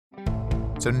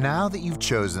So now that you've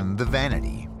chosen the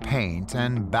vanity, paint,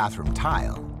 and bathroom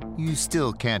tile, you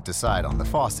still can't decide on the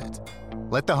faucet.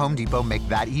 Let the Home Depot make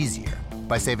that easier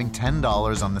by saving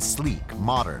 $10 on the sleek,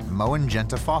 modern Moen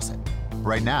Genta faucet.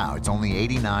 Right now, it's only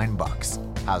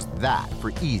 $89. How's that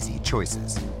for easy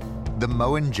choices? The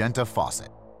Moen Genta faucet.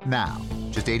 Now,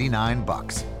 just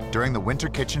 $89 during the Winter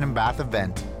Kitchen and Bath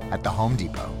event at the Home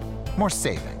Depot. More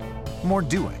saving, more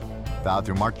doing. Valid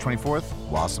through March 24th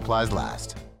while supplies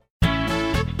last.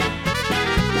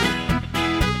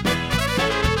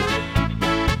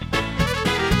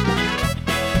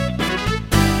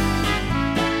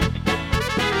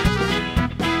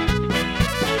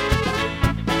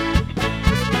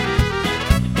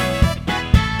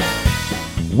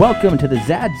 Welcome to the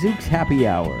Zadzooks Happy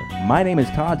Hour. My name is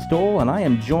Todd Stoll, and I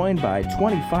am joined by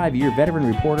 25-year veteran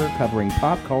reporter covering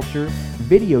pop culture,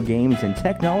 video games, and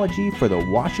technology for the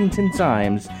Washington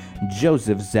Times,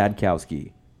 Joseph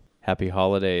Zadkowski. Happy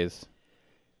holidays.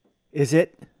 Is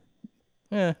it?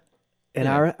 Yeah. And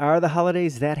are the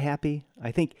holidays that happy?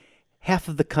 I think half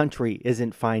of the country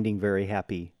isn't finding very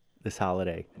happy this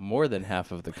holiday. More than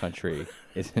half of the country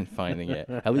isn't finding it.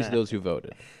 At least those who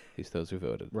voted.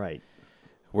 Right.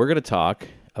 We're going to talk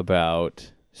about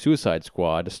Suicide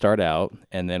Squad to start out,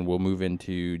 and then we'll move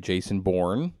into Jason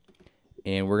Bourne,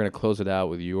 and we're going to close it out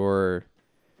with your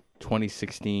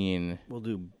 2016 We'll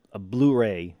do a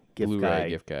Blu-ray gift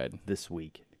guide this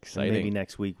week. Exciting. And maybe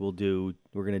next week we're going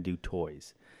to do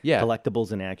toys. Yeah.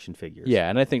 Collectibles and action figures. Yeah,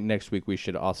 and I think next week we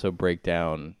should also break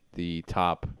down the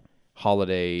top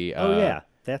holiday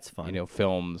that's fun.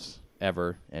 Films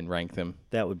ever and rank them.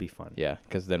 That would be fun. Yeah,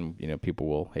 because then people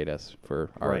will hate us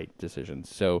for our Right. decisions.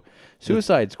 So,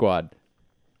 Suicide Squad.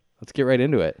 Let's get right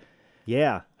into it.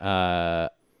 Yeah. I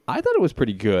thought it was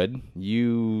pretty good.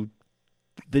 The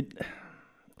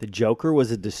Joker was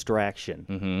a distraction,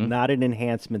 Mm-hmm. not an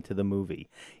enhancement to the movie.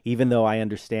 Even though I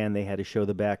understand they had to show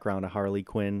the background of Harley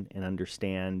Quinn and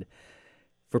understand,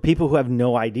 for people who have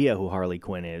no idea who Harley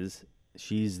Quinn is,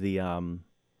 she's the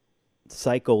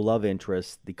psycho love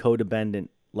interest, the codependent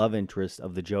love interest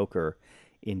of the Joker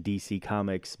in DC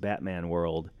Comics Batman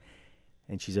world.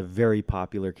 And she's a very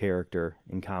popular character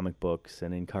in comic books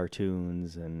and in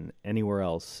cartoons and anywhere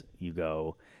else you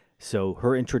go. So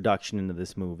her introduction into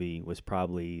this movie was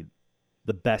probably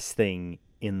the best thing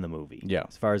in the movie,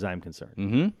 as far as I'm concerned.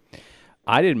 Mm-hmm.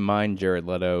 I didn't mind Jared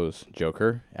Leto's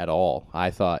Joker at all. I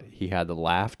thought he had the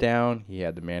laugh down. He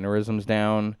had the mannerisms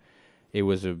down.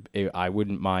 I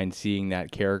wouldn't mind seeing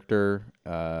that character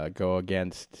go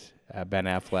against Ben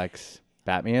Affleck's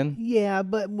Batman. Yeah,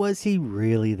 but was he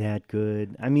really that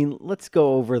good? I mean, let's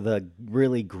go over the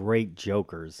really great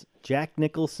Jokers. Jack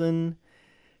Nicholson,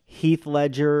 Heath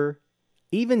Ledger,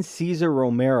 even Cesar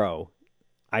Romero,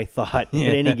 I thought, at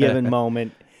any given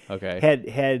moment,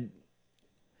 had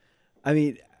I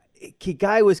mean,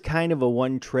 guy was kind of a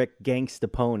one-trick gangsta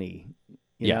pony,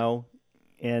 you know?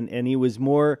 And he was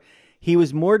more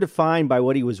defined by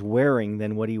what he was wearing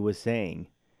than what he was saying.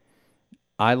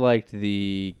 I liked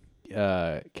the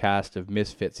cast of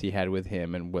misfits he had with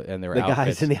him and their outfits. The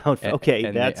guys in the outfit.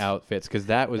 Okay, that's the outfits, because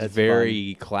that was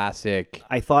very classic.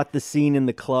 I thought the scene in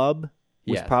the club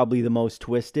was probably the most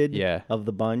twisted of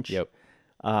the bunch. Yep.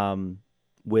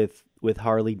 With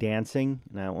Harley dancing,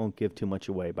 and I won't give too much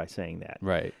away by saying that.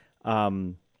 Right.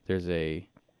 There's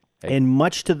and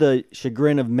much to the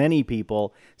chagrin of many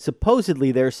people,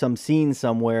 supposedly there's some scene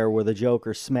somewhere where the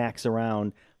Joker smacks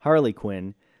around Harley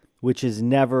Quinn, which is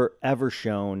never, ever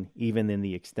shown, even in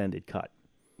the extended cut.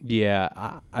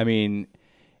 Yeah, I mean,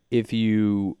 if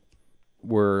you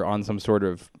were on some sort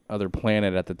of other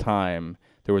planet at the time,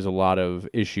 there was a lot of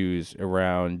issues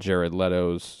around Jared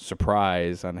Leto's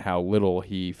surprise on how little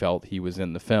he felt he was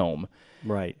in the film.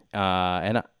 Right.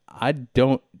 And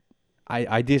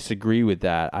I disagree with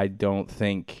that. I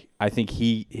think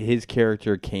his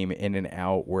character came in and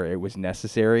out where it was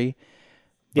necessary.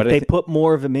 If they put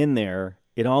more of him in there,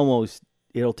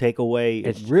 it'll take away.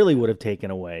 It really would have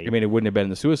taken away. I mean, it wouldn't have been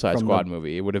the Suicide Squad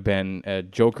movie. It would have been a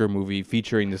Joker movie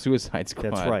featuring the Suicide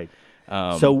Squad. That's right.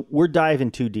 So we're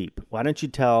diving too deep. Why don't you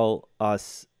tell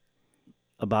us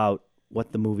about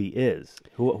what the movie is?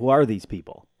 Who are these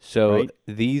people? So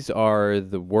these are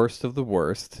the worst of the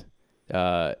worst.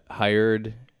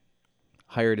 Hired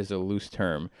is a loose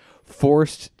term.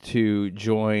 Forced to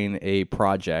join a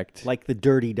project. Like the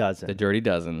Dirty Dozen. The Dirty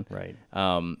Dozen. Right.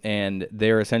 And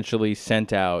they're essentially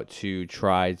sent out to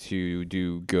try to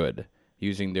do good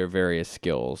using their various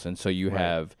skills. And so you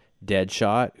have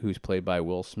Deadshot, who's played by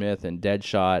Will Smith, and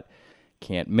Deadshot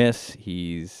can't miss.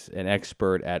 He's an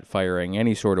expert at firing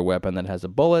any sort of weapon that has a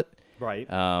bullet. Right.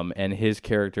 And his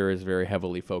character is very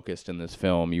heavily focused in this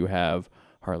film. You have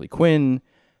Harley Quinn,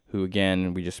 who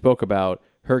again we just spoke about.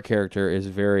 Her character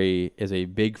is a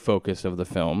big focus of the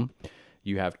film.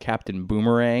 You have Captain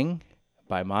Boomerang,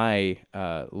 by my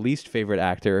least favorite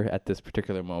actor at this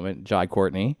particular moment, Jai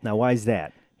Courtney. Now, why is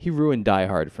that? He ruined Die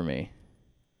Hard for me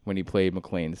when he played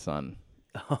McClane's son.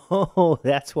 Oh,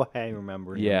 that's why I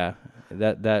remember him. Yeah,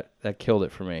 that killed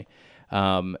it for me.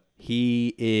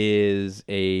 He is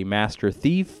a master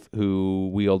thief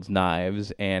who wields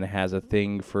knives and has a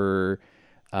thing for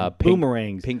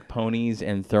boomerangs, pink ponies,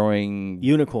 and throwing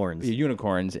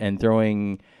unicorns and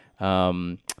throwing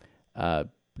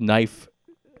knife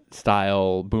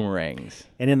style boomerangs.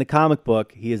 And in the comic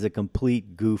book, he is a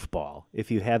complete goofball. If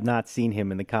you have not seen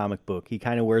him in the comic book, he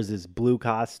kind of wears this blue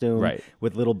costume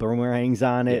with little boomerangs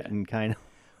on it, and kind of.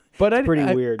 But it's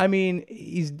pretty weird. I mean,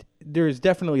 there's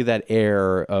definitely that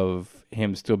air of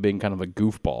him still being kind of a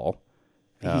goofball.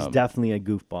 He's definitely a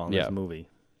goofball in this movie.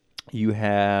 You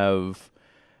have,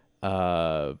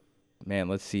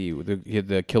 let's see,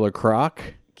 the Killer Croc.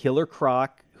 Killer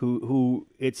Croc.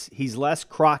 He's less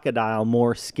crocodile,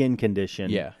 more skin condition.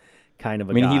 Yeah, kind of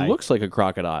a guy. I mean, he looks like a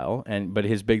crocodile, but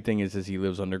his big thing is he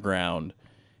lives underground,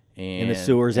 in the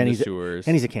sewers, and he's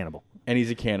a cannibal. And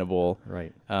he's a cannibal,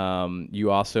 right? You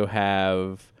also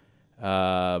have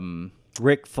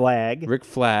Rick Flag. Rick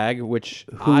Flag,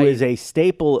 who is a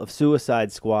staple of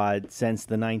Suicide Squad since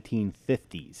the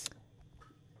 1950s.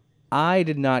 I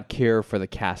did not care for the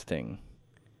casting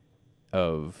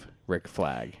of Rick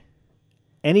Flag.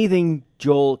 Anything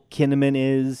Joel Kinnaman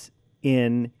is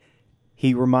in,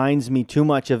 he reminds me too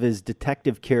much of his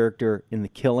detective character in The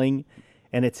Killing,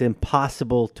 and it's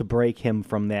impossible to break him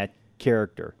from that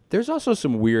character. There's also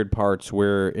some weird parts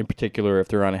where, in particular, if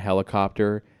they're on a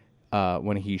helicopter,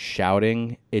 when he's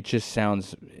shouting, it just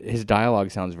sounds, his dialogue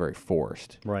sounds very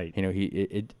forced. Right. You know,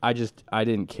 I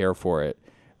didn't care for it.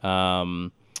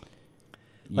 Let's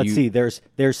see,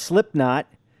 there's Slipknot,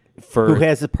 who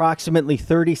has approximately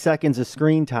 30 seconds of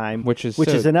screen time, which is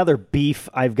another beef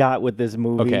I've got with this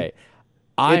movie. Okay,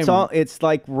 it's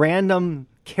like random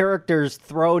characters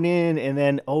thrown in, and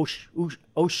then oh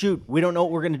shoot, we don't know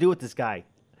what we're gonna do with this guy.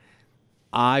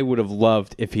 I would have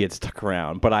loved if he had stuck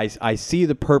around, but I see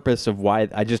the purpose of why.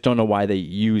 I just don't know why they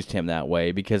used him that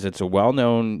way, because it's a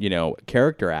well-known,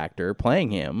 character actor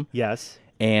playing him. Yes,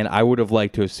 and I would have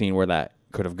liked to have seen where that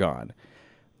could have gone.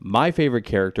 My favorite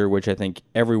character, which I think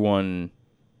everyone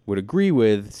would agree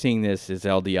with seeing this, is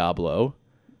El Diablo.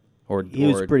 He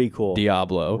was pretty cool.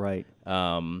 Diablo. Right.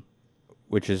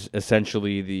 Which is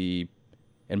essentially the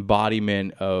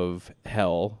embodiment of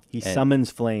hell. He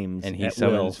summons flames. And he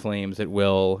summons flames at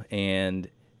will, and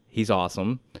he's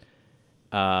awesome.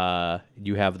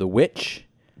 You have the witch.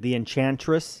 The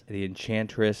Enchantress.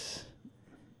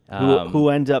 Who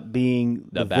ends up being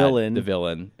the villain. The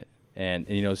villain. And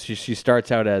she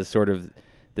starts out as sort of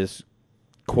this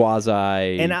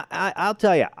quasi. And I'll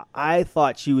tell you, I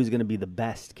thought she was going to be the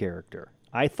best character.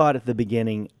 I thought at the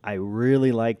beginning, I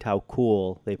really liked how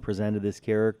cool they presented this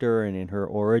character and in her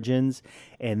origins.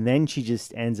 And then she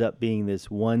just ends up being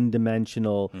this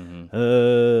one-dimensional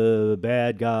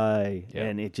bad guy. Yep.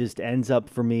 And it just ends up,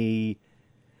 for me,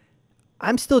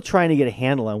 I'm still trying to get a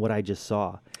handle on what I just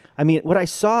saw. I mean, what I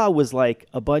saw was like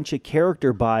a bunch of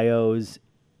character bios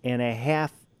and a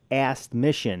half-assed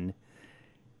mission.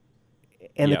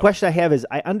 And the question I have is,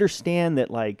 I understand that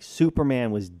like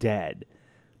Superman was dead,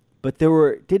 but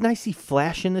didn't I see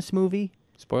Flash in this movie?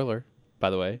 Spoiler, by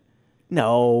the way.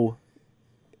 No.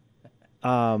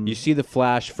 You see the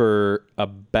Flash for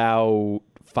about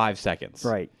 5 seconds.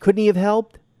 Right. Couldn't he have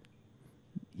helped?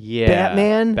 Yeah.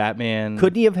 Batman.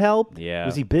 Couldn't he have helped? Yeah.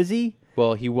 Was he busy?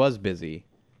 Well, he was busy.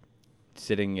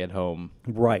 Sitting at home,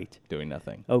 right, doing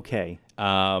nothing. Okay.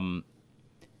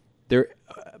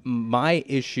 My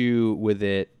issue with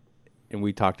it, and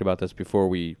we talked about this before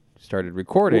we started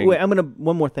recording. Wait,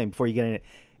 one more thing before you get in it.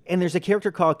 And there's a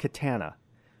character called Katana,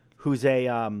 who's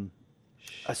a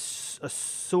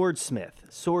swordswoman.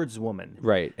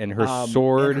 Right, and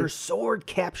her sword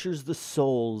captures the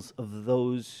souls of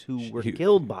those who were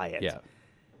killed by it. Yeah,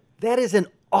 that is an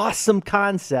awesome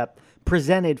concept.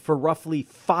 Presented for roughly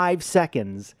 5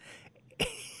 seconds.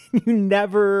 They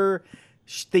never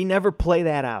play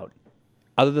that out.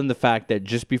 Other than the fact that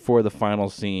just before the final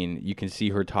scene, you can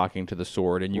see her talking to the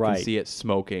sword, and you can see it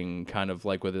smoking, kind of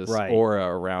like with this aura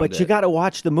around it. But you got to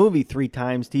watch the movie 3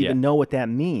 times to even know what that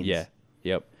means. Yeah,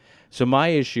 yep. So my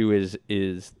issue is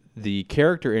the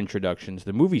character introductions.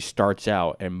 The movie starts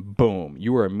out, and boom,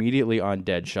 you are immediately on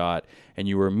Deadshot, and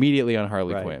you were immediately on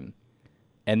Harley Quinn.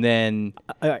 And then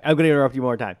I'm going to interrupt you one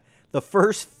more time. The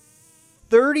first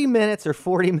 30 minutes or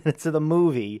 40 minutes of the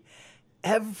movie,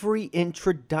 every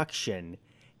introduction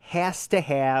has to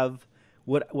have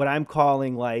what I'm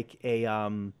calling like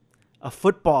a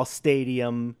football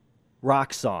stadium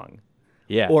rock song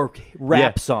Yeah. or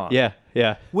rap Yeah. song.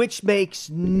 Yeah. Which makes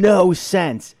no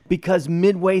sense because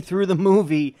midway through the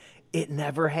movie, it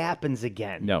never happens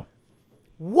again. No.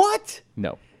 What?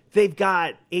 No. They've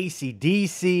got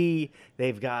AC/DC.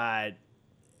 They've got...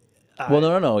 Well,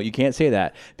 no. You can't say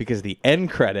that because the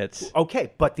end credits.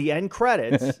 Okay, but the end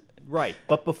credits... right.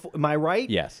 But before... Am I right?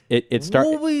 Yes. It starts.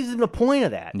 What was the point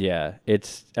of that? Yeah.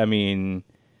 It's. I mean.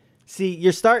 See,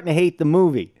 you're starting to hate the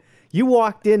movie. You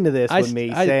walked into this with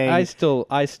me saying...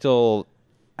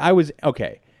 I was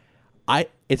okay.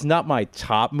 It's not my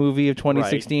top movie of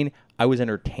 2016. Right. I was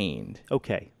entertained.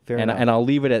 Okay, fair enough. And I'll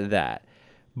leave it at that.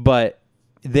 But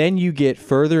then you get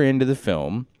further into the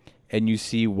film and you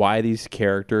see why these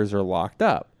characters are locked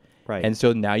up. Right. And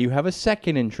so now you have a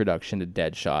second introduction to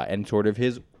Deadshot and sort of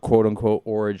his quote-unquote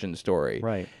origin story.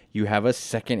 Right. You have a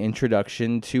second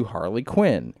introduction to Harley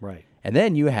Quinn. Right. And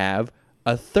then you have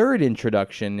a third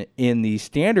introduction in the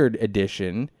standard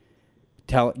edition,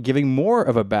 giving more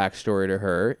of a backstory to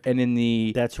her. And in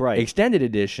the That's right. extended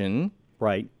edition,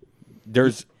 right,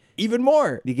 there's even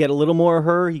more. You get a little more of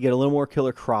her. You get a little more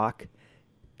Killer Croc.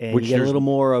 And you get a little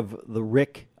more of the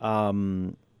Rick...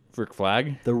 Rick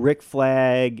Flag? The Rick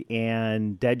Flag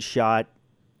and Deadshot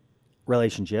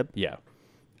relationship. Yeah.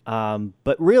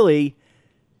 But really,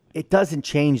 it doesn't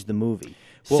change the movie.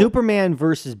 Well, Superman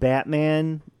versus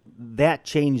Batman, that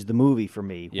changed the movie for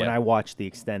me when I watched the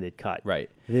extended cut.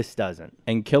 Right. This doesn't.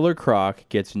 And Killer Croc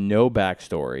gets no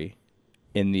backstory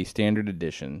in the standard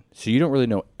edition, so you don't really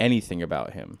know anything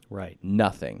about him. Right.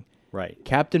 Nothing. Right.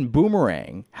 Captain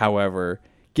Boomerang, however,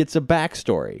 gets a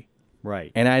backstory.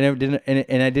 Right. And I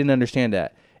didn't understand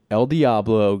that. El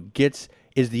Diablo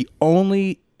is the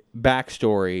only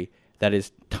backstory that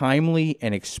is timely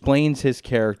and explains his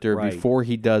character before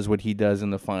he does what he does in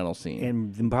the final scene.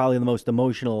 And probably the most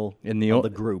emotional of the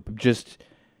group.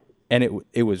 And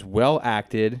it was well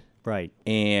acted. Right.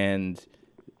 And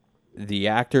the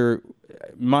actor,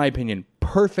 in my opinion,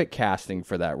 perfect casting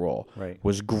for that role. Right.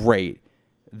 Was great.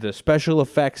 The special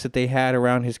effects that they had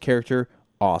around his character,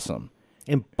 awesome.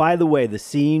 And by the way, the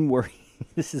scene where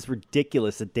this is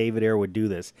ridiculous that David Ayer would do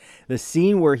this. The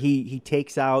scene where he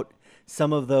takes out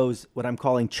some of those what I'm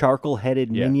calling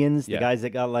charcoal-headed minions, the guys that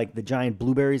got like the giant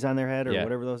blueberries on their head or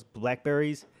whatever those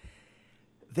blackberries.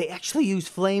 They actually use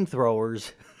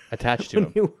flamethrowers attached to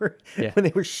them when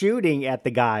they were shooting at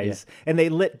the guys, and they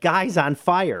lit guys on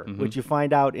fire, which you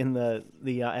find out in the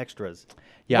extras.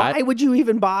 Yeah, why would you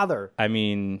even bother? I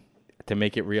mean, to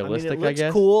make it realistic, it looks I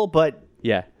guess. Cool, but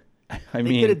yeah.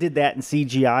 They could have did that in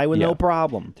CGI with no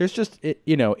problem. There's just,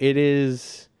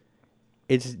 it's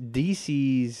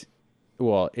DC's,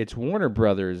 it's Warner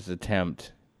Brothers'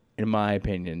 attempt, in my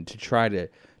opinion, to try to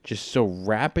just so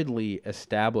rapidly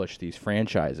establish these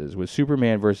franchises with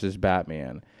Superman versus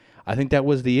Batman. I think that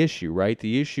was the issue, right?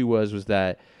 The issue was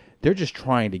that they're just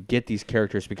trying to get these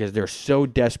characters because they're so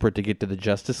desperate to get to the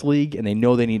Justice League, and they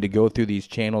know they need to go through these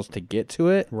channels to get to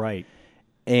it. Right.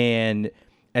 And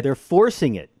they're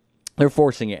forcing it. They're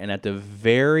forcing it, and at the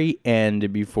very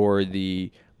end, before the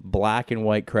black and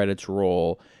white credits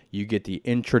roll, you get the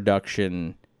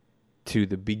introduction to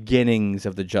the beginnings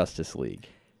of the Justice League.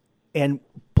 And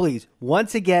please,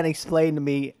 once again, explain to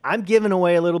me, I'm giving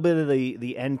away a little bit of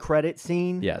the end credit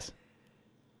scene. Yes.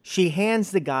 She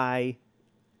hands the guy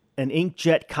an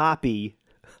inkjet copy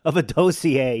of a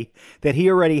dossier that he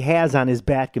already has on his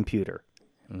Bat computer.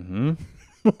 Mm-hmm.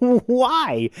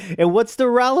 Why? And what's the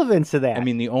relevance of that? I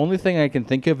mean, the only thing I can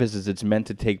think of is it's meant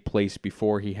to take place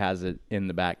before he has it in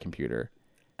the Bat computer.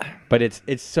 But it's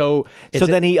so... So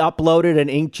then he uploaded an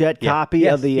inkjet copy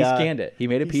of the... he scanned it. He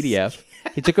made a PDF.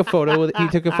 He took a photo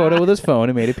with his phone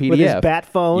and made a PDF. With his Bat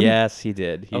phone? Yes, he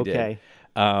did. He did.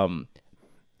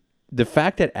 The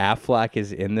fact that Affleck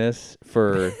is in this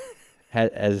for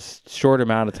as short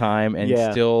amount of time and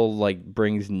still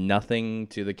brings nothing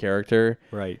to the character...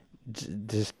 Right.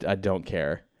 Just I don't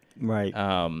care. Right.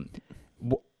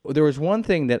 There was one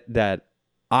thing that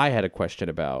I had a question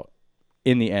about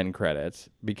in the end credits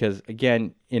because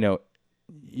again,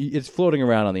 it's floating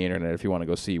around on the internet if you want to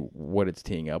go see what it's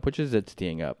teeing up, which is it's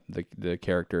teeing up the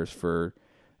characters for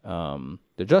the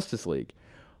Justice League.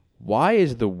 Why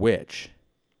is the Witch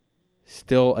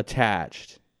still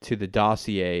attached to the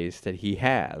dossiers that he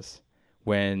has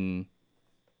when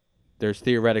there's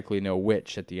theoretically no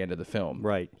witch at the end of the film?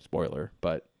 Right. Spoiler,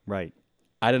 but right.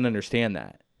 I didn't understand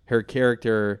that. Her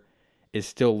character is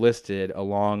still listed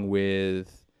along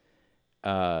with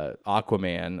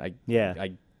Aquaman.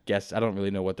 I guess I don't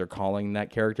really know what they're calling that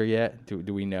character yet.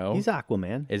 Do we know? He's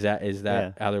Aquaman. Is that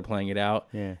Yeah. how they're playing it out?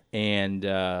 Yeah. And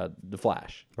the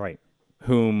Flash, Right.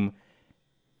 whom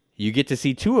you get to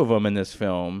see two of them in this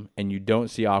film, and you don't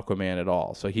see Aquaman at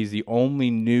all. So he's the only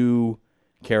new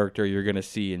character you're going to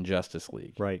see in Justice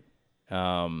League. Right.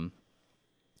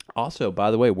 Also,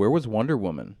 by the way, where was Wonder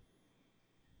Woman?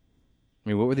 I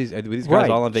mean, what were these guys Right.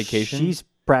 all on vacation? She's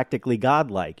practically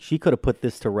godlike. She could have put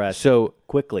this to rest so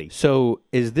quickly. So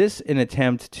is this an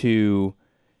attempt to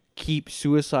keep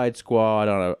Suicide Squad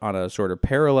on a sort of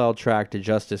parallel track to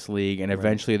Justice League, and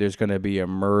eventually there's going to be a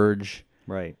merge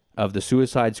Right. of the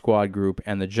Suicide Squad group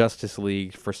and the Justice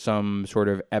League for some sort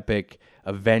of epic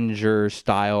Avenger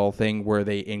style thing where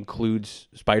they include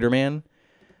Spider-Man?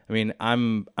 I mean,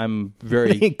 I'm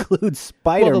very It includes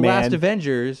Spider-Man. Well, the last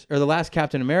Avengers or the last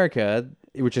Captain America,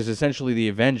 which is essentially the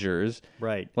Avengers,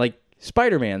 Right. like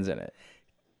Spider-Man's in it.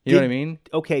 You know what I mean?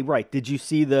 Okay, right. Did you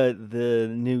see the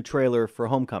new trailer for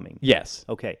Homecoming? Yes.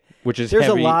 Okay. Which is There's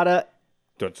heavy. a lot of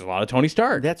There's a lot of Tony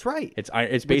Stark. That's right. It's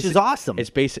Which basic, is awesome. It's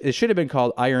it should have been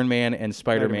called Iron Man and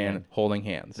Spider-Man Spider-Man. holding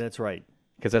hands. That's right.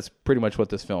 Because that's pretty much what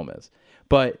this film is.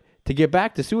 But to get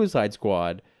back to Suicide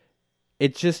Squad,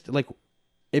 it's just like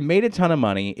it made a ton of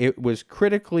money. It was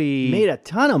critically Made a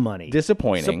ton of money.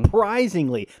 disappointing.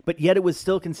 Surprisingly, but yet it was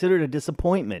still considered a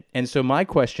disappointment. And so my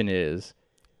question is,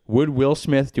 would Will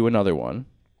Smith do another one?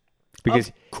 Because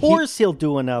Of course he'll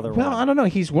do another well, I one. don't know.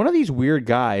 He's one of these weird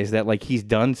guys that like he's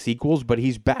done sequels, but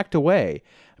he's backed away.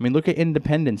 I mean, look at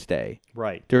Independence Day.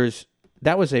 Right.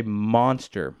 That was a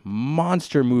monster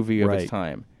movie of Right. its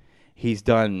time. He's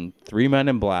done Three Men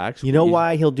in Blacks. You know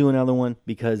why he'll do another one?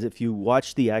 Because if you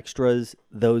watch the extras,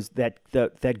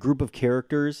 that group of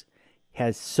characters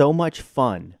has so much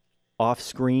fun off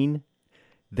screen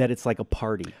that it's like a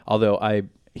party. Although I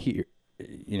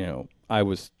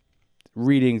was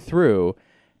reading through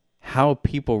how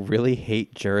people really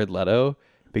hate Jared Leto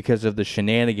because of the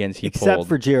shenanigans he Except pulled.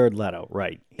 for Jared Leto,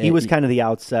 right? He And was kind of the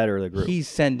outsider of the group. He's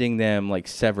sending them like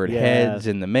severed Yeah. heads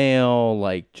in the mail,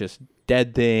 like just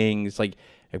dead things, like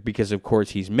because of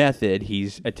course he's method.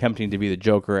 He's attempting to be the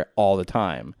Joker all the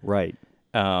time. Right.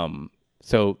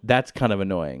 So that's kind of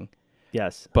annoying.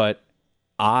 Yes. But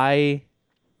I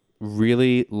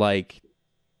really like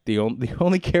the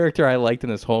only character I liked in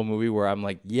this whole movie where I'm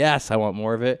like, yes, I want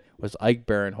more of it, was Ike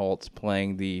Barinholtz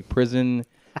playing the prison.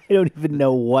 I don't even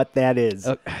know what that is.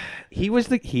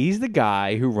 He's the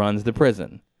guy who runs the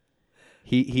prison.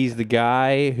 He's the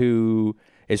guy who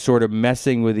is sort of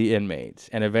messing with the inmates,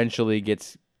 and eventually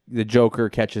the Joker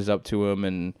catches up to him,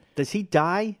 and Does he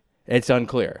die? it's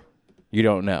unclear. You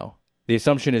don't know. The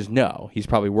assumption is no. He's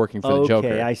probably working for the Joker.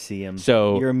 Okay, I see him.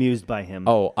 So you're amused by him.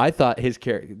 Oh, I thought his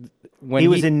character when he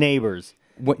was in Neighbors.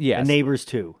 yes, And Neighbors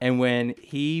 2. and when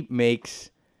he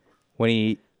All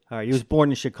right, he was born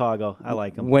in Chicago. I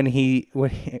like him.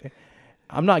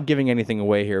 I'm not giving anything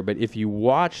away here, but if you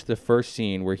watch the first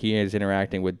scene where he is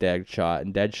interacting with Deadshot,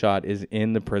 and Deadshot is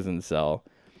in the prison cell,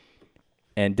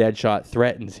 and Deadshot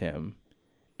threatens him,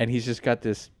 and he's just got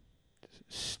this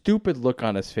stupid look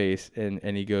on his face, and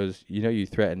he goes, you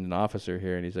threatened an officer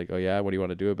here, and he's like, oh yeah, what do you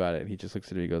want to do about it? And he just looks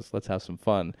at him and he goes, let's have some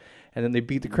fun. And then they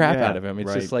beat the crap Yeah, out of him. It's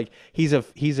right. just like he's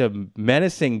a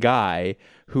menacing guy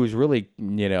who's really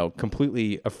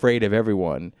completely afraid of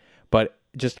everyone, but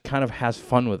just kind of has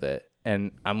fun with it.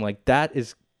 And I'm like,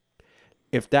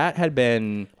 if that had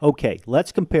been Okay,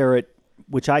 let's compare it,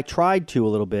 which I tried to a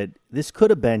little bit. This could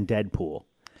have been Deadpool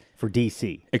for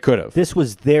DC. it could have, This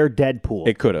was their Deadpool.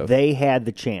 It could have. They had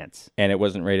the chance. and it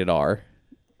wasn't rated R,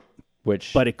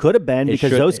 which But it could have been It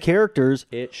because should- those characters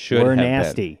it should were have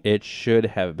nasty. been. It should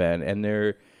have been, and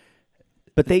they're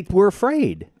But they were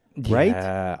afraid, right?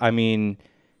 Yeah, I mean,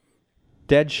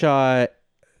 Deadshot.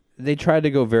 They tried to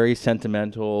go very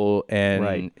sentimental and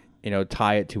Right.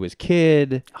 tie it to his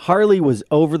kid. Harley was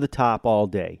over the top all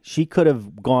day. She could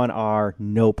have gone R,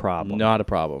 no problem. Not a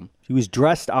problem. She was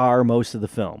dressed R most of the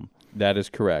film. That is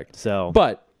correct. So,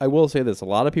 But I will say this: a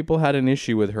lot of people had an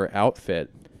issue with her outfit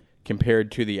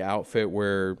compared to the outfit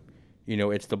where,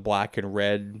 it's the black and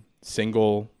red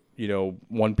single,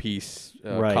 one piece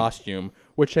Right. costume,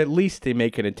 which at least they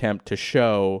make an attempt to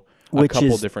show a which couple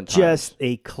is different times. just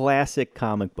a classic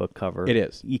comic book cover. It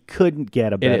is. You couldn't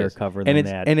get a It better is. cover and than it's,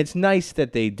 that. And it's nice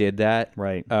that they did that.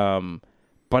 Right.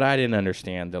 But I didn't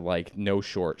understand the no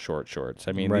shorts.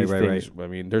 I mean, Right, these right, things. I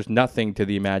mean, there's nothing to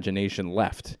the imagination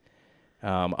left,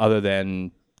 other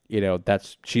than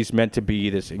she's meant to be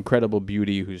this incredible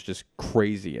beauty who's just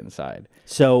crazy inside.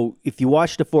 So if you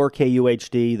watched a 4K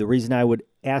UHD, the reason I would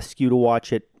ask you to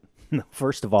watch it,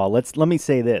 first of all, let me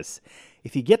say this.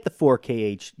 if you get the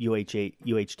 4K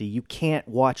UHD, you can't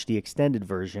watch the extended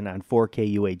version on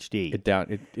 4K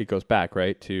UHD. It goes back,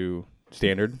 right, to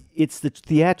standard. It's the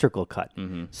theatrical cut.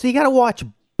 So you got to watch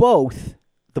both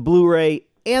the Blu-ray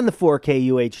and the 4K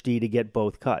UHD to get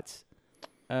both cuts,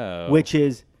 which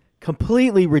is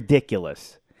completely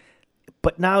ridiculous.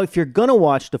 But now if you're going to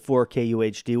watch the 4K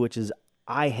UHD, which is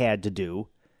I had to do,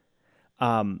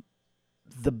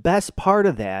 the best part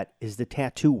of that is the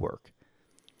tattoo work.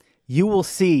 You will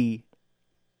see,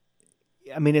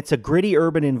 I mean, it's a gritty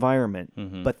urban environment,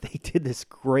 but they did this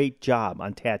great job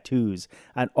on tattoos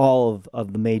on all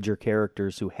of the major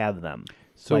characters who have them.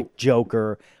 So, like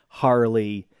Joker,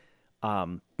 Harley,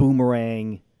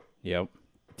 Boomerang,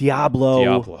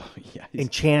 Diablo, yes.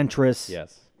 Enchantress.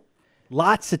 Yes.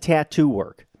 Lots of tattoo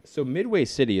work. So Midway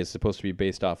City is supposed to be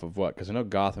based off of what? Because I know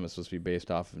Gotham is supposed to be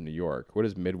based off of New York. What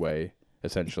is Midway,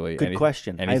 essentially? Good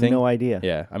question. Anything? I have no idea.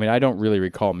 Yeah. I mean, I don't really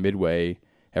recall Midway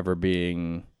ever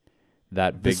being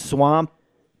that big. The swamp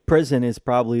prison is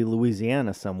probably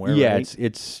Louisiana somewhere, Yeah, right?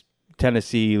 it's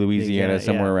Tennessee, Louisiana,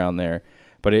 somewhere around there.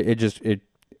 But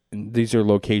these are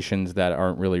locations that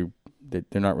aren't really,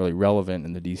 they're not really relevant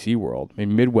in the DC world. I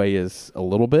mean, Midway is a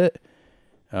little bit.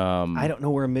 I don't know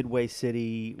where Midway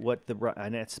City,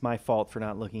 and it's my fault for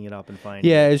not looking it up and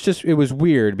finding Yeah, it. it was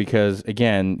weird because,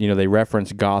 again, they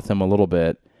reference Gotham a little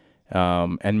bit,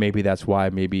 and maybe that's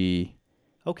why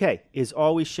Okay, is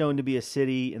always shown to be a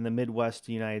city in the Midwest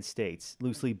United States,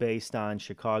 loosely based on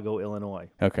Chicago, Illinois.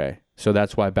 Okay, so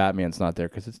that's why Batman's not there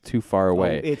because it's too far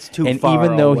away. It's too and far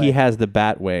even though away. he has the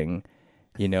Batwing,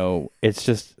 it's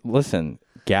just, listen,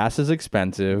 gas is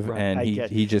expensive, and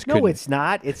he just couldn't. No, it's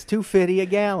not. It's $2.50 a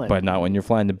gallon. But not when you're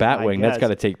flying the Batwing. That's guess. got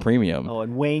to take premium. Oh,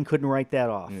 and Wayne couldn't write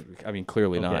that off. I mean,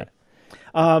 clearly not.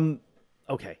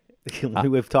 Okay.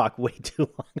 We've talked way too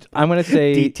long. I'm going to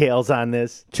say Details on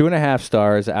this. 2.5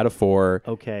 stars out of 4.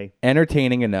 Okay.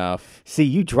 Entertaining enough. See,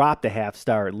 you dropped a half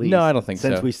star at least. No, I don't think so.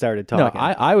 Since we started talking. No,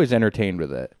 I was entertained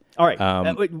with it. All right.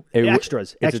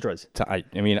 Extras. I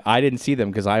mean, I didn't see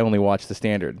them because I only watched the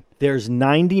standard. There's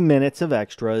 90 minutes of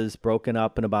extras broken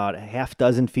up in about a half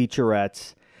dozen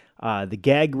featurettes. The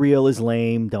gag reel is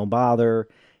lame. Don't bother.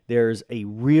 There's a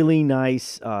really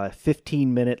nice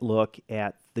 15-minute look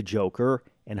at the Joker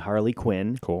and Harley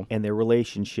Quinn and their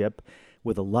relationship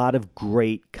with a lot of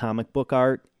great comic book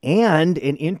art and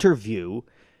an interview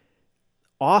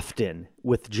often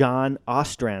with John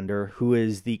Ostrander, who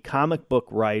is the comic book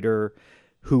writer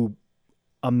who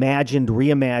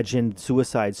reimagined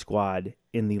Suicide Squad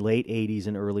in the late 80s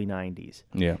and early 90s.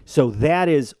 Yeah. So that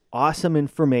is awesome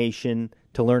information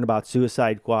to learn about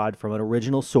Suicide Squad from an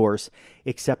original source,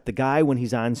 except the guy, when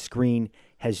he's on screen,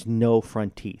 has no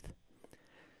front teeth.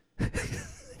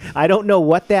 I don't know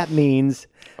what that means.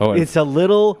 Oh, it's a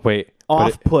little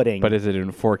off-putting. But is it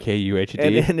in 4K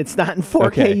UHD? And it's not in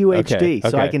 4K UHD,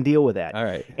 so I can deal with that. All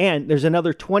right. And there's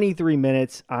another 23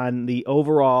 minutes on the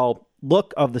overall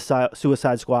look of the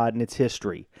Suicide Squad and its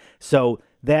history. So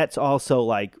that's also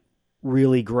like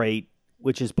really great,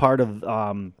 which is part of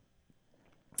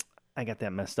I got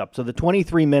that messed up. So the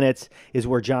 23 minutes is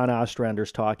where John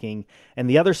Ostrander's talking, and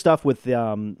the other stuff with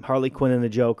Harley Quinn and the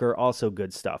Joker, also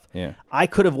good stuff. Yeah. I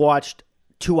could have watched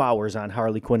 2 hours on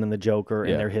Harley Quinn and the Joker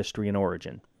and their history and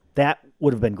origin. That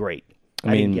would have been great.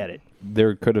 I didn't get it.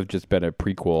 There could have just been a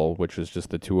prequel, which was just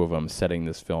the two of them setting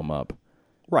this film up.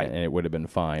 Right. And it would have been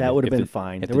fine. That would have been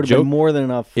fine. There would have been more than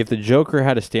enough. If the Joker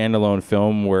had a standalone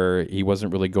film where he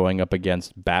wasn't really going up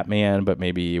against Batman, but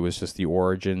maybe it was just the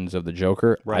origins of the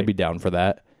Joker, I'd be down for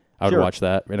that. I would watch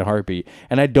that in a heartbeat.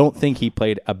 And I don't think he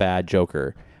played a bad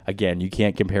Joker. Again, you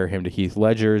can't compare him to Heath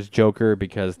Ledger's Joker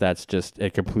because that's just a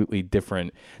completely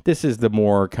different. This is the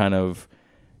more kind of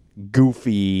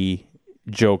goofy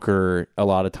Joker a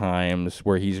lot of times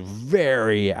where he's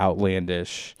very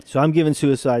outlandish. So I'm giving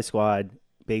Suicide Squad,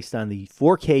 based on the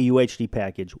 4K UHD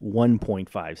package,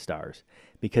 1.5 stars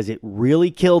because it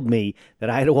really killed me that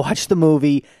I had to watch the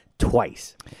movie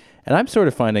twice. And I'm sort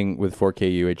of finding with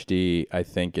 4K UHD, I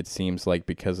think it seems like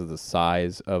because of the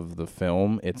size of the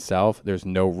film itself, there's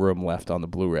no room left on the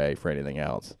Blu-ray for anything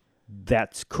else.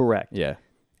 That's correct. Yeah.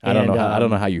 I don't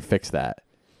know how you fix that.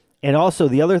 And also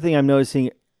the other thing I'm noticing,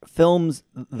 films,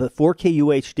 the 4K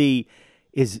UHD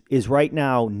is right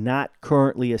now not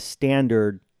currently a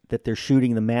standard that they're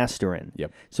shooting the master in.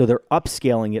 Yep. So they're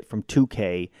upscaling it from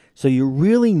 2K. So you're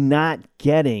really not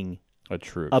getting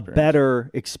a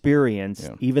better experience,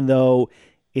 even though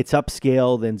it's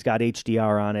upscaled and it's got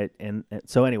HDR on it. And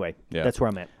so anyway, that's where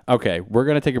I'm at. Okay, we're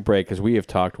going to take a break because we have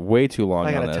talked way too long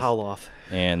on this. I got a towel off.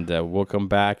 And we'll come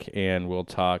back and we'll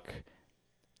talk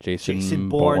Jason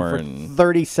Bourne for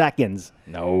 30 seconds.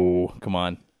 No, come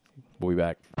on. We'll be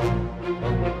back.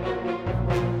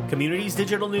 Communities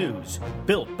Digital News,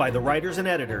 built by the writers and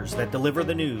editors that deliver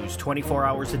the news 24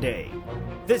 hours a day.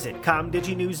 Visit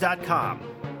comdiginews.com.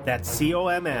 That's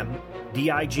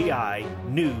COMMDIGI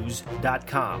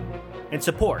news.com. And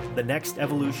support the next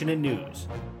evolution in news.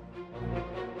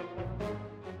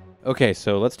 Okay,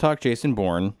 so let's talk Jason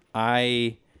Bourne.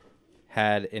 I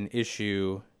had an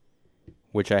issue,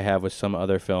 which I have with some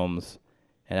other films,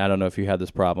 and I don't know if you had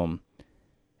this problem.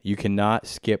 You cannot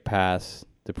skip past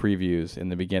the previews in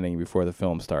the beginning before the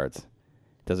film starts.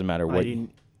 Doesn't matter what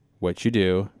you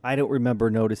do. I don't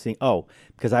remember noticing. Oh,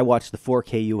 because I watched the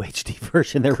 4K UHD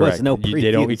version. There Correct. was no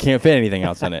previews. You can't fit anything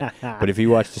else in it. But if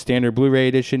you watch the standard Blu-ray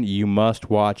edition, you must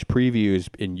watch previews,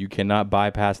 and you cannot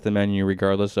bypass the menu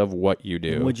regardless of what you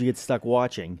do. And would you get stuck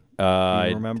watching? Do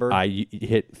you remember? I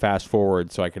hit fast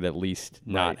forward so I could at least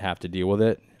not have to deal with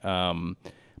it.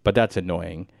 But that's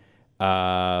annoying.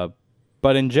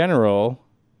 But in general,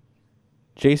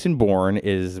 Jason Bourne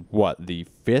is what, the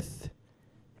fifth?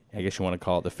 I guess you want to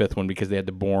call it the fifth one because they had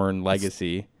the Bourne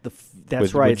Legacy.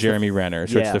 That's with Jeremy Renner.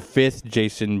 So it's the fifth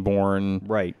Jason Bourne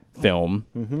film.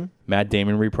 Mm-hmm. Matt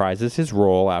Damon reprises his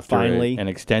role after an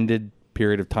extended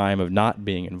period of time of not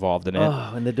being involved in it.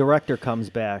 Oh, and the director comes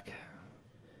back.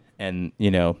 And, you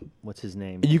know, what's his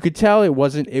name? You could tell it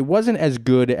wasn't as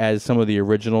good as some of the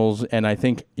originals, and I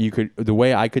think the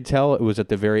way I could tell it was at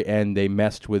the very end they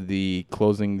messed with the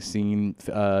closing scene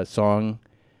song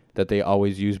that they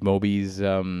always use, Moby's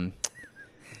song.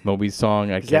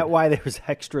 Is that why there was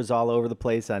extras all over the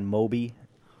place on Moby?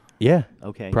 Yeah.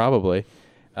 Okay. Probably.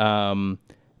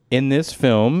 In this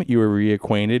film, you were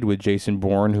reacquainted with Jason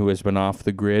Bourne, who has been off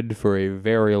the grid for a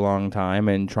very long time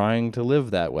and trying to live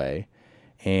that way.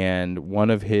 And one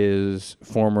of his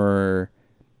former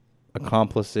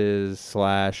accomplices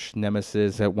 /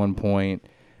 nemesis at one point,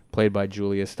 played by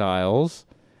Julia Stiles,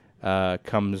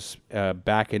 comes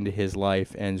back into his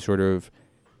life and sort of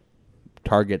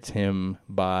targets him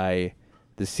by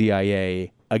the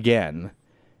CIA again.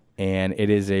 And it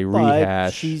is a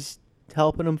rehash. She's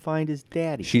helping him find his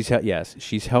daddy. She's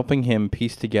helping him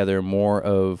piece together more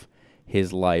of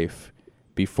his life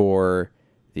before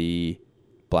the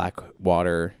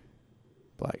Blackwater,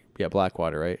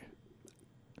 right?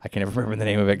 I can never remember the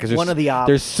name of it because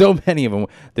there's so many of them.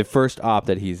 The first op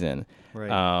that he's in,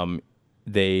 right.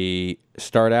 They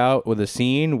start out with a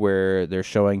scene where they're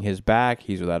showing his back.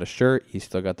 He's without a shirt. He's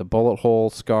still got the bullet hole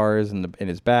scars in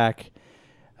his back.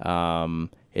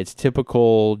 It's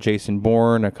typical Jason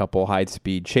Bourne, a couple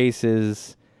high-speed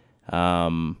chases.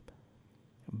 But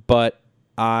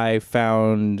I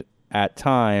found at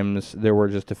times there were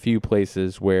just a few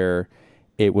places where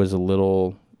it was a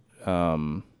little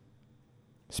spastic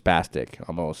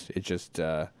almost. It just...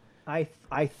 I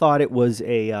thought it was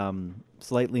a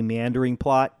slightly meandering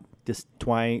plot, just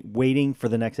waiting for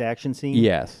the next action scene.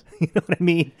 Yes. You know what I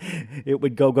mean? It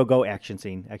would go, action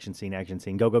scene,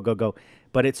 go.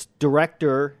 But it's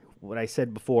director, what I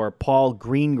said before, Paul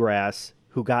Greengrass,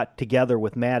 who got together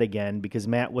with Matt again because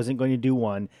Matt wasn't going to do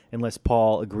one unless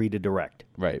Paul agreed to direct.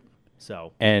 Right.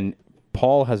 So. And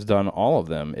Paul has done all of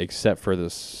them except for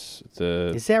this.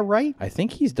 Is that right? I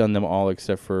think he's done them all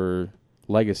except for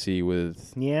Legacy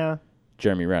with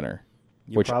Jeremy Renner.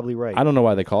 You're probably right. I don't know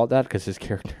why they call it that because his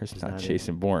character is not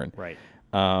Jason Bourne. Right.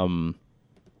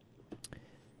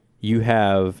 You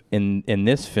have in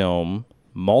this film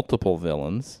multiple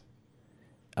villains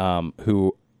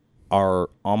who are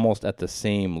almost at the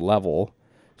same level.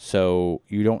 So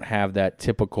you don't have that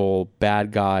typical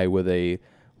bad guy with a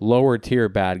lower tier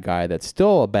bad guy that's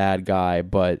still a bad guy,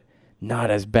 but not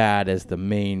as bad as the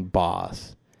main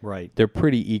boss. Right. They're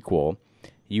pretty equal.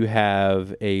 You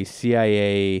have a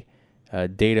CIA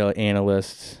data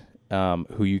analyst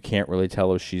who you can't really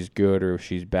tell if she's good or if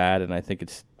she's bad, and I think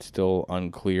it's still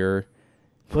unclear.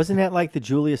 Wasn't that like the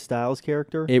Julia Stiles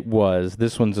character? It was.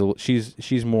 This one's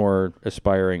she's more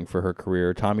aspiring for her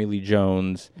career. Tommy Lee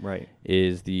Jones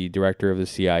is the director of the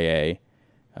CIA.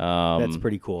 That's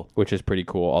pretty cool. Which is pretty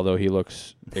cool, although he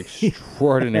looks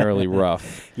extraordinarily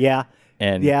rough. Yeah.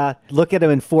 Look at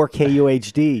him in 4K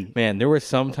UHD. Man, there were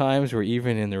some times where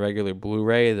even in the regular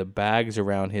Blu-ray, the bags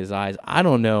around his eyes, I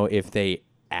don't know if they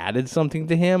added something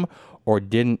to him or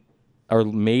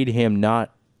made him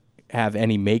not have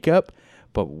any makeup,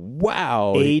 but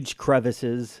wow. Age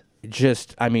crevices.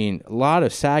 Just, I mean, a lot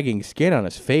of sagging skin on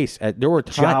his face. There were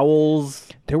jowls.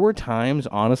 There were times,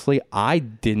 honestly, I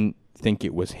didn't think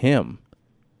it was him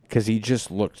because he just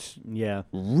looked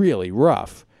really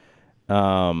rough.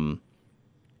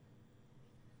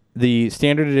 The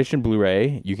standard edition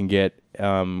Blu-ray you can get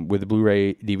with the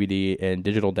Blu-ray, DVD, and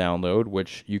digital download,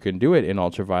 which you can do it in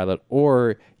ultraviolet,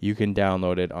 or you can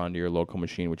download it onto your local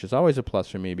machine, which is always a plus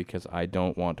for me because I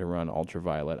don't want to run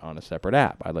ultraviolet on a separate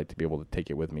app. I'd like to be able to take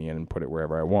it with me and put it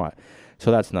wherever I want.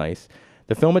 So that's nice.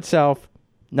 The film itself,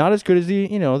 not as good as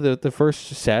the first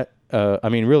set. I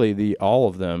mean, really, all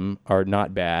of them are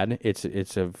not bad. It's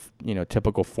a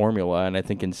typical formula, and I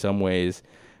think in some ways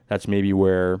that's maybe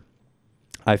where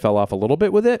I fell off a little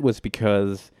bit with it, was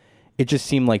because it just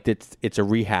seemed like it's a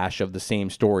rehash of the same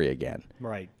story again.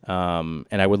 Right. And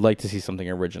I would like to see something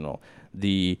original.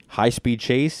 The high-speed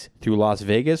chase through Las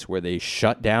Vegas, where they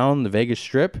shut down the Vegas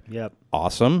Strip. Yep.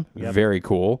 Awesome. Yep. Very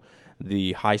cool.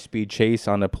 The high-speed chase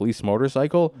on a police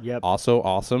motorcycle. Yep. Also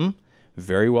awesome.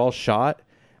 Very well shot.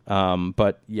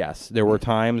 But yes, there were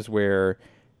times where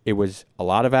it was a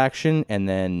lot of action and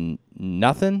then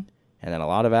nothing, and then a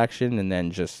lot of action, and then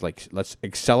just like, let's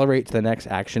accelerate to the next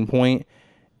action point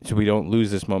so we don't lose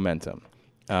this momentum.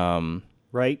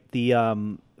 Right.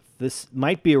 This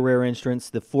might be a rare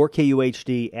instance. The 4K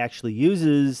UHD actually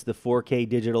uses the 4K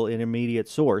digital intermediate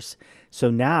source, so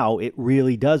now it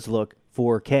really does look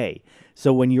 4K.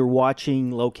 So when you're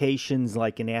watching locations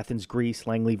like in Athens, Greece,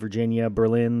 Langley, Virginia,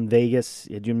 Berlin, Vegas,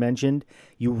 as you mentioned,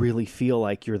 you really feel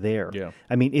like you're there. Yeah.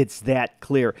 I mean, it's that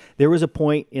clear. There was a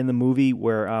point in the movie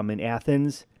where in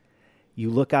Athens, you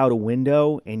look out a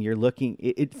window and you're looking.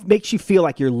 It makes you feel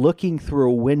like you're looking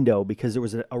through a window because there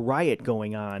was a riot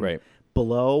going on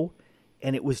below,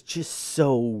 and it was just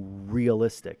so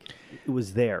realistic. It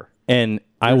was there. And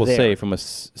I will there. say, from a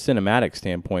cinematic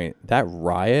standpoint, that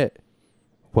riot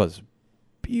was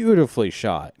beautifully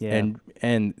shot. Yeah.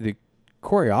 And the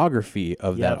choreography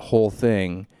of that whole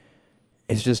thing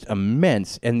is just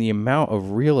immense, and the amount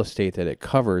of real estate that it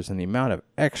covers and the amount of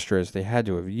extras they had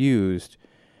to have used,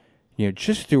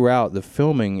 just throughout the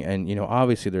filming. And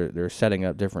obviously they're setting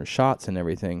up different shots and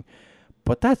everything,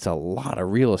 but that's a lot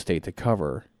of real estate to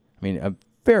cover. I mean, a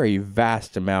very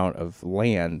vast amount of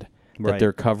land that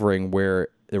they're covering where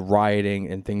the rioting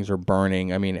and things are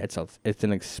burning. I mean, it's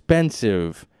an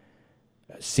expensive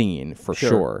scene for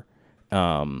sure.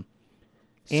 And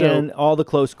all the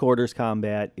close quarters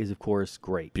combat is, of course,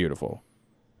 great. Beautiful.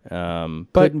 But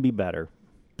couldn't be better.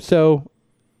 So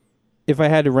if I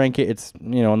had to rank it, it's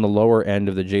on the lower end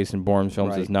of the Jason Bourne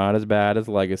films. It's not as bad as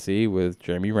Legacy with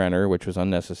Jeremy Renner, which was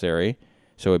unnecessary.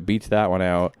 So it beats that one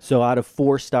out. So out of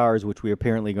 4 stars, which we're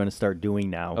apparently going to start doing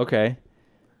now. Okay.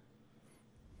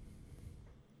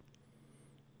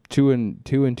 2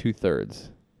 2/3.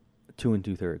 2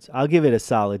 2/3. I'll give it a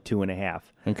solid 2.5.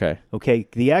 Okay. Okay.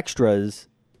 The extras,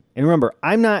 and remember,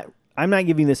 I'm not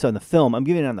giving this on the film. I'm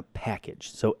giving it on the package.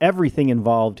 So everything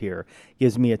involved here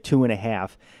gives me a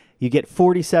 2.5. You get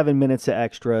 47 minutes of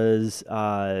extras.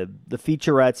 The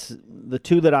featurettes, the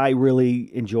 2 that I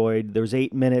really enjoyed, there was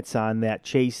 8 minutes on that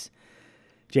chase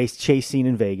scene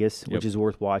in Vegas, which is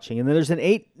worth watching. And then there's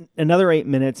another 8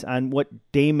 minutes on what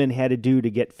Damon had to do to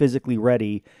get physically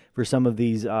ready for some of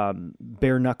these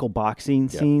bare knuckle boxing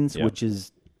scenes, which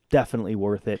is definitely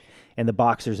worth it. And the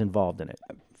boxers involved in it.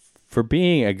 For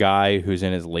being a guy who's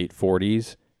in his late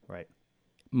 40s, right,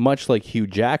 much like Hugh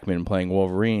Jackman playing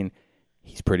Wolverine,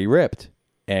 he's pretty ripped.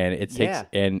 And it takes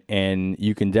and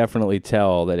you can definitely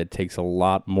tell that it takes a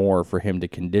lot more for him to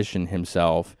condition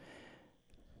himself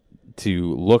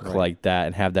to look like that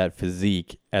and have that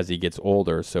physique as he gets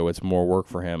older. So it's more work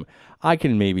for him. I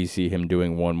can maybe see him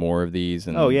doing one more of these.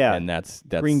 And, and that's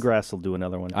Greengrass will do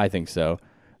another one. I think so.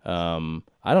 I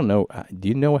don't know. Do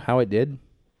you know how it did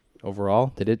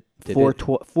overall? Did it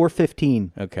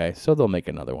 415? Okay, so they'll make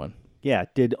another one. Yeah, it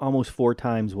did almost 4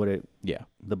 times what it. Yeah,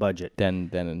 the budget. Then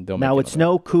they'll now make it's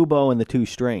no Kubo and the 2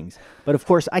 strings, but of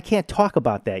course I can't talk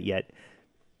about that yet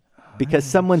because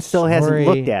someone still hasn't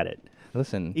looked at it.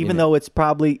 Listen, even though it's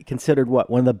probably considered one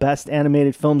of the best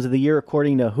animated films of the year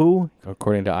according to who?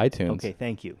 According to iTunes. Okay,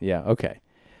 thank you. Yeah. Okay.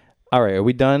 All right. Are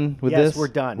we done with this? Yes, we're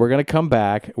done. We're gonna come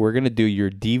back. We're gonna do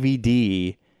your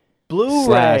DVD.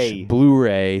 Blu-ray /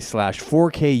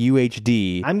 4K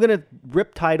UHD. I'm going to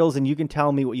rip titles and you can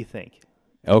tell me what you think.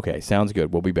 Okay, sounds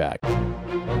good. We'll be back.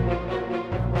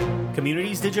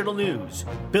 Communities Digital News,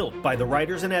 built by the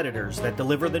writers and editors that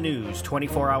deliver the news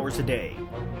 24 hours a day.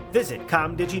 Visit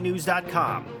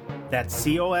comdiginews.com. That's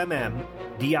COMMDIGI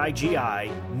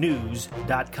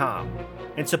news.com.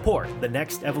 And support the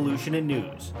next evolution in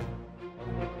news.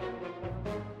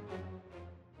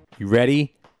 You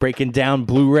ready? Breaking down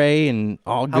Blu-ray and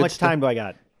all good How much stuff? time do I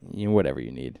got? Whatever you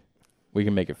need. We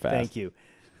can make it fast. Thank you.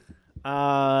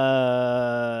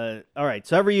 All right.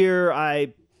 So every year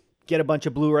I get a bunch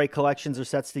of Blu-ray collections or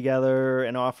sets together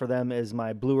and offer them as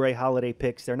my Blu-ray holiday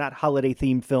picks. They're not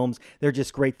holiday-themed films. They're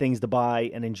just great things to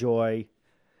buy and enjoy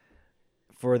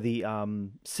for the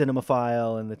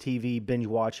cinemaphile and the TV binge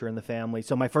watcher in the family.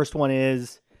 So my first one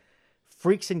is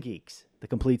Freaks and Geeks, the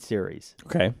complete series.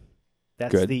 Okay.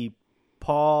 That's Good. the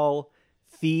Paul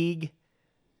Feig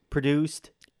produced.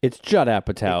 It's Judd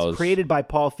Apatow's. It's created by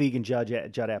Paul Feig and Judd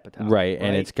Apatow. Right,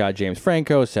 and it's got James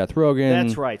Franco, Seth Rogen.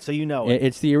 That's right. So you know it.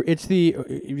 It's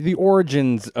the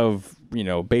origins of,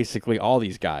 basically all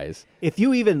these guys. If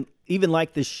you even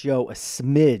like this show a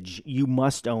smidge, you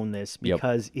must own this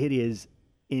because it is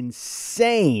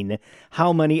insane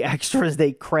how many extras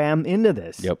they cram into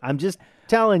this. Yep. I'm just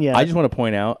telling you. I just want to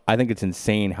point out, I think it's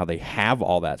insane how they have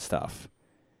all that stuff.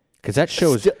 Because that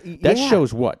show's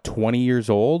show's what, 20 years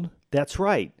old? That's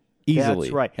right. Easily.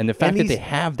 That's right. And the fact that they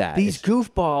have that. These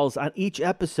goofballs on each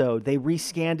episode, they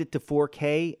rescanned it to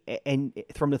 4K, and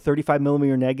from the 35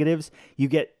 millimeter negatives, you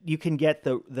can get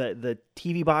the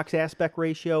TV box aspect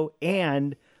ratio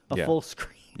and a full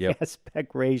screen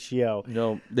aspect ratio.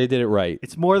 No, they did it right.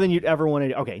 It's more than you'd ever want to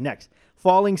do. Okay, next.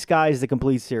 Falling Skies, the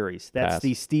complete series. That's Pass.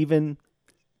 the Steven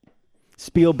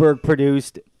Spielberg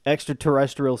produced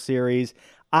extraterrestrial series.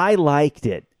 I liked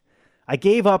it. I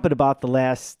gave up at about the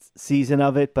last season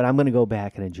of it, but I'm going to go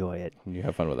back and enjoy it. You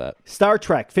have fun with that. Star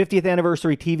Trek 50th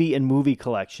Anniversary TV and Movie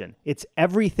Collection. It's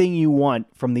everything you want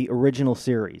from the original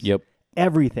series. Yep.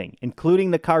 Everything,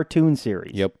 including the cartoon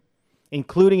series. Yep.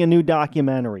 Including a new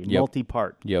documentary,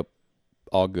 multi-part. Yep.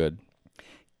 All good.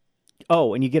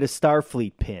 Oh, and you get a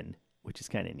Starfleet pin, which is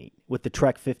kind of neat, with the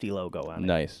Trek 50 logo on it.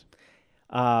 Nice.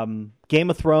 Game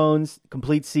of Thrones,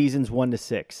 complete seasons 1 to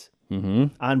 6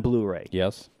 on Blu-ray.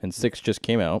 Yes. And 6 just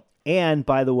came out. And,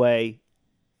 by the way,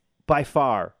 by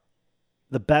far,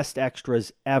 the best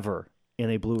extras ever in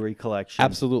a Blu-ray collection.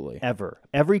 Absolutely. Ever.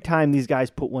 Every time these guys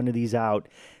put one of these out,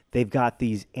 they've got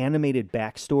these animated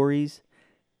backstories,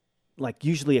 like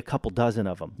usually a couple dozen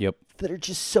of them. Yep. That are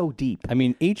just so deep. I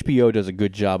mean, HBO does a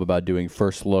good job about doing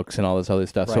first looks and all this other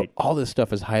stuff. Right. So all this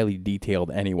stuff is highly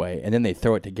detailed anyway. And then they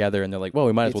throw it together and they're like, well,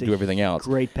 we might as well do everything else.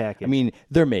 Great package. I mean,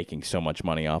 they're making so much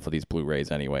money off of these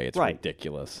Blu-rays anyway. It's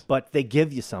ridiculous. But they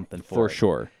give you something for it.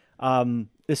 Sure.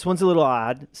 This one's a little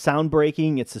odd.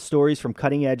 Soundbreaking. It's the stories from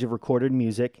Cutting Edge of Recorded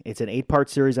Music. It's an 8-part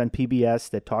series on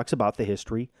PBS that talks about the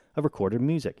history of recorded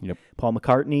music. Yep. Paul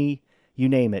McCartney, you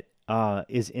name it,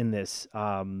 is in this.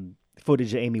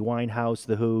 Footage of Amy Winehouse,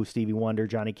 The Who, Stevie Wonder,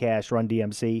 Johnny Cash, Run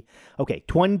DMC. Okay,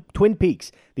 Twin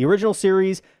Peaks, the original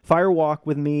series, Fire Walk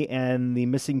with Me, and the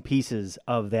missing pieces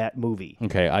of that movie.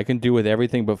 Okay, I can do with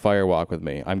everything but Fire Walk with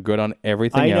Me. I'm good on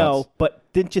everything else. I know, but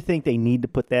didn't you think they need to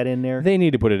put that in there? They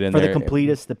need to put it in for there. the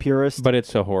completists, the purists. But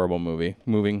it's a horrible movie.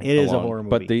 It is a horror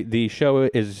movie. But the show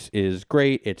is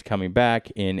great. It's coming back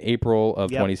in April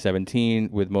of 2017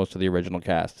 with most of the original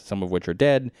cast, some of which are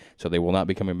dead, so they will not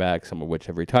be coming back, some of which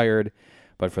have retired.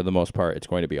 But for the most part, it's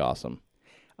going to be awesome.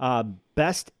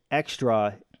 Best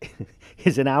extra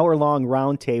is an hour-long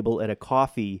round table at a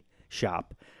coffee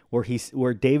shop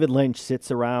where David Lynch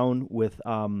sits around with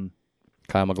Kyle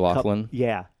MacLachlan.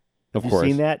 Of course. You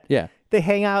seen that? Yeah. They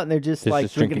hang out and they're just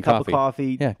drinking a cup of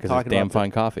coffee. Yeah, because it's damn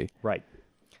fine coffee. Right.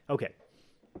 Okay.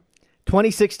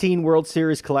 2016 World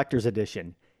Series Collector's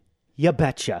Edition. You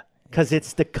betcha, because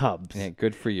it's the Cubs. Yeah,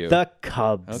 good for you. The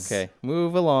Cubs. Okay,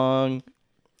 move along.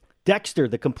 Dexter,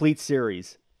 the complete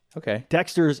series. Okay.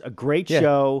 Dexter's a great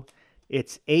show.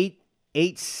 It's eight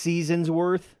seasons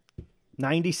worth,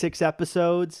 96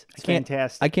 episodes. It's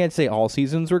fantastic. I can't say all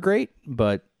seasons were great,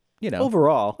 but,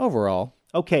 Overall.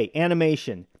 Okay,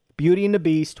 animation. Beauty and the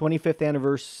Beast, 25th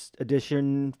Anniversary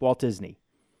Edition, Walt Disney.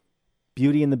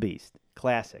 Beauty and the Beast.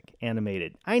 Classic,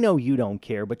 animated. I know you don't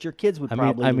care, but your kids would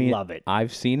probably love it.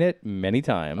 I've seen it many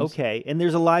times. Okay, and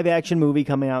there's a live-action movie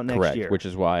coming out next year. Which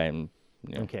is why I'm...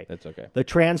 okay. That's okay. The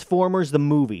Transformers, the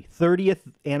movie, 30th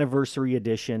Anniversary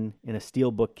Edition in a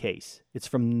steelbook case. It's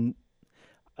from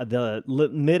the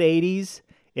mid-'80s.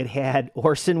 It had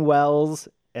Orson Welles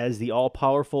as the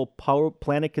all-powerful,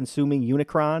 planet-consuming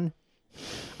Unicron.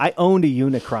 I owned a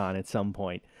Unicron at some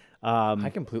point. I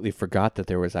completely forgot that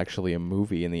there was actually a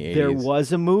movie in the 80s. There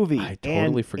was a movie. I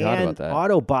totally forgot about that.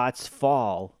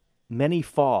 Autobots many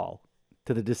fall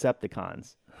to the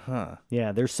Decepticons. Huh.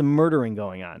 Yeah, there's some murdering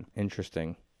going on.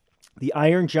 Interesting. The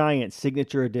Iron Giant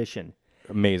Signature Edition.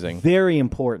 Amazing. Very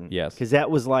important. Yes. Because that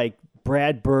was like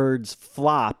Brad Bird's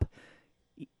flop.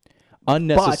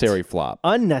 Unnecessary flop.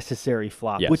 Unnecessary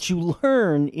flop, Yes. which you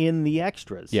learn in the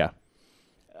extras. Yeah.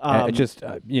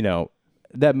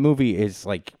 That movie is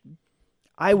like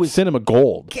I was cinema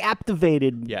gold.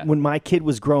 captivated Yeah. when my kid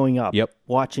was growing up Yep.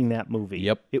 watching that movie.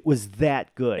 Yep. It was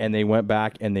that good. And they went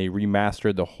back and they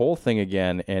remastered the whole thing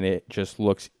again, and it just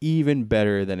looks even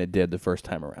better than it did the first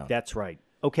time around. That's right.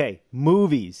 Okay,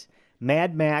 movies.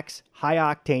 Mad Max High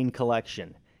Octane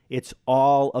Collection. It's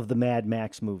all of the Mad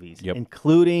Max movies, Yep.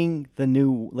 including the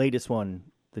latest one,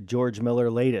 the George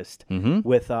Miller latest,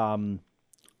 with Tom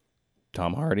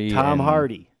Hardy. Tom and-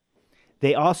 Hardy.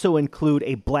 They also include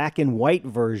a black and white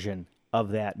version of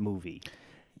that movie,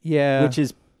 Yeah. which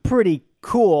is pretty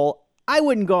cool. I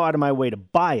wouldn't go out of my way to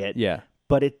buy it, yeah.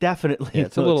 but it definitely Yeah,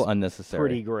 it's a little looks unnecessary.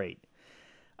 pretty great.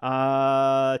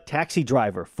 Taxi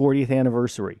Driver, 40th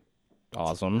anniversary.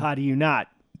 Awesome. How do you not,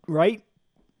 right?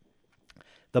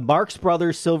 The Marx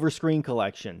Brothers Silver Screen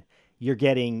Collection. You're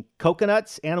getting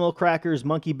coconuts, animal crackers,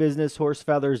 monkey business, horse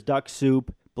feathers, duck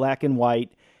soup, black and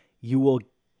white. You will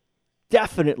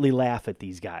definitely laugh at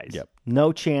these guys. Yep.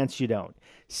 No chance you don't.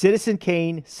 Citizen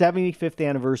Kane, 75th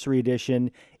Anniversary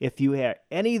Edition. If you have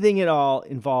anything at all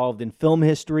involved in film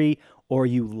history or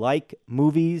you like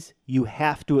movies, you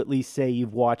have to at least say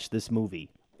you've watched this movie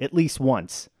at least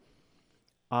once.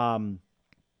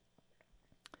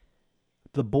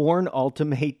 The Bourne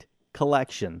Ultimate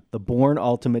Collection. The Bourne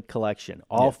Ultimate Collection.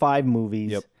 All 5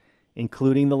 movies, Yep.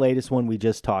 including the latest one we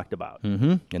just talked about.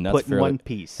 Mm-hmm. And that's Put in fairly, one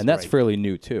piece. And that's right. fairly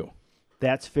new too.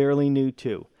 That's fairly new,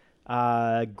 too.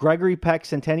 Gregory Peck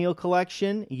Centennial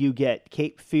Collection. You get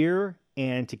Cape Fear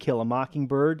and To Kill a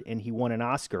Mockingbird, and he won an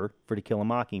Oscar for To Kill a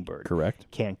Mockingbird. Correct.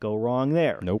 Can't go wrong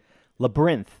there. Nope.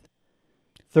 Labyrinth,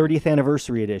 30th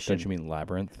Anniversary Edition. Don't you mean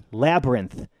Labyrinth?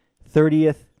 Labyrinth,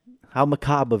 30th. How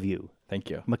macabre of you. Thank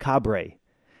you. Macabre.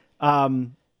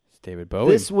 It's David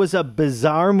Bowie. This was a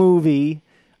bizarre movie.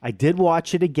 I did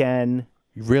watch it again.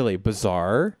 Really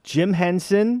bizarre. Jim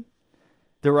Henson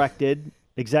directed,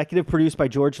 executive produced by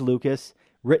George Lucas,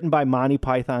 written by Monty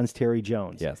Python's Terry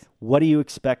Jones. Yes. What do you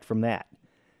expect from that?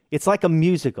 It's like a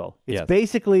musical. It's Yes.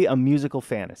 basically a musical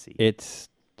fantasy It's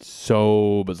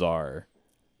so bizarre.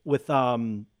 with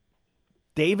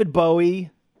David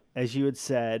Bowie, as you had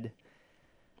said,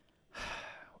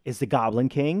 is the Goblin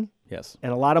King, Yes.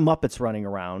 and a lot of Muppets running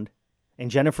around, and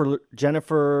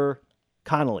Jennifer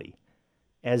Connelly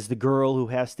as the girl who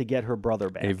has to get her brother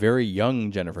back. A very young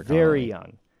Jennifer Connelly. Very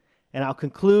young. And I'll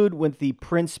conclude with the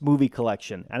Prince movie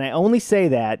collection. And I only say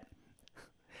that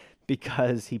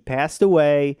because he passed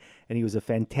away and he was a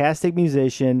fantastic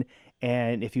musician.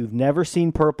 And if you've never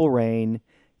seen Purple Rain,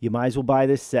 you might as well buy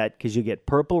this set because you get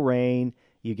Purple Rain,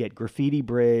 you get Graffiti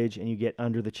Bridge, and you get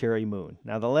Under the Cherry Moon.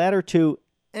 Now, the latter two,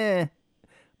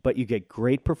 but you get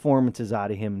great performances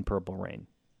out of him in Purple Rain.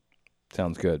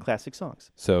 Sounds good. Classic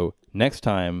songs. So next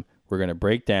time we're going to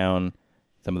break down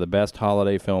some of the best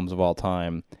holiday films of all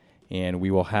time, and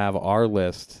we will have our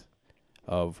list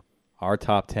of our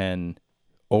top 10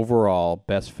 overall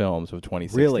best films of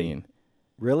 2016.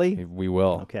 Really? We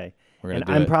will. Okay. We're gonna And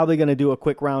do I'm it. probably going to do a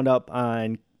quick roundup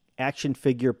on action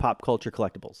figure pop culture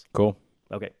collectibles. Cool.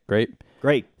 Okay. Great.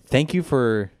 Great. Thank you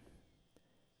for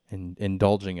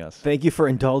indulging us. Thank you for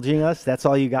indulging us. That's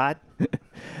all you got?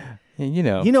 And, you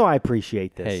know, I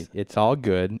appreciate this. hey, it's all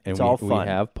good. And It's we, all fun. we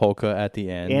have polka at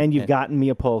the end. and you've gotten me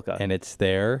a polka. And it's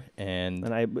there. And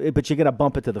But you're going to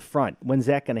bump it to the front. When's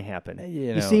that going to happen?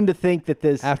 You know, seem to think that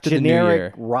this after the new generic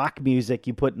year. rock music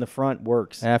you put in the front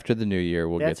works. after the new year,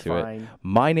 we'll That's get to fine. it.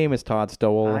 My name is Todd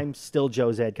Stowell. I'm still Joe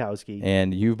Zadkowski.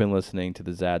 And you've been listening to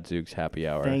the Zadzooks Happy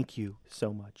Hour. Thank you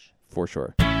so much. For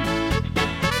sure.